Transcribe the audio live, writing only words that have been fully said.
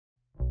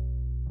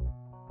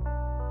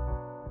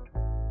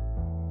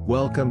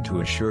Welcome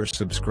to Assure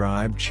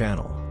Subscribe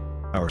channel.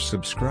 Our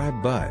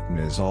subscribe button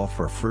is all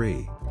for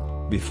free.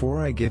 Before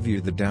I give you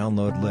the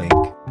download link,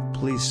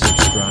 please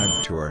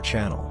subscribe to our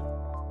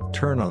channel.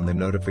 Turn on the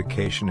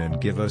notification and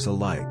give us a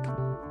like.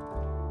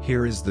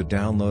 Here is the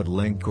download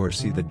link or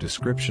see the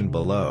description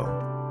below.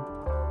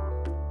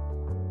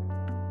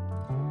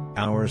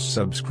 Our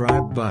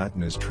subscribe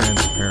button is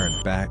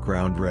transparent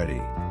background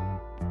ready.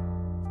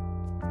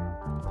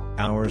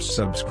 Our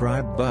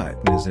subscribe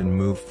button is in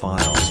Move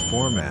Files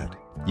format.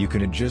 You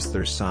can adjust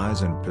their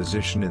size and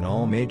position in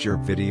all major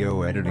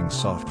video editing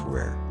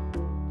software.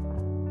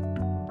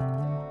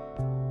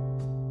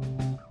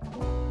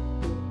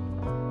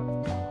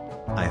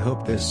 I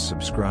hope this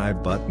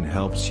subscribe button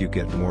helps you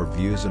get more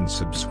views and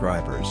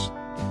subscribers.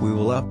 We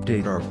will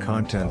update our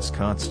contents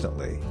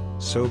constantly,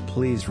 so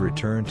please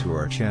return to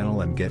our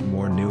channel and get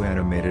more new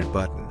animated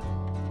buttons.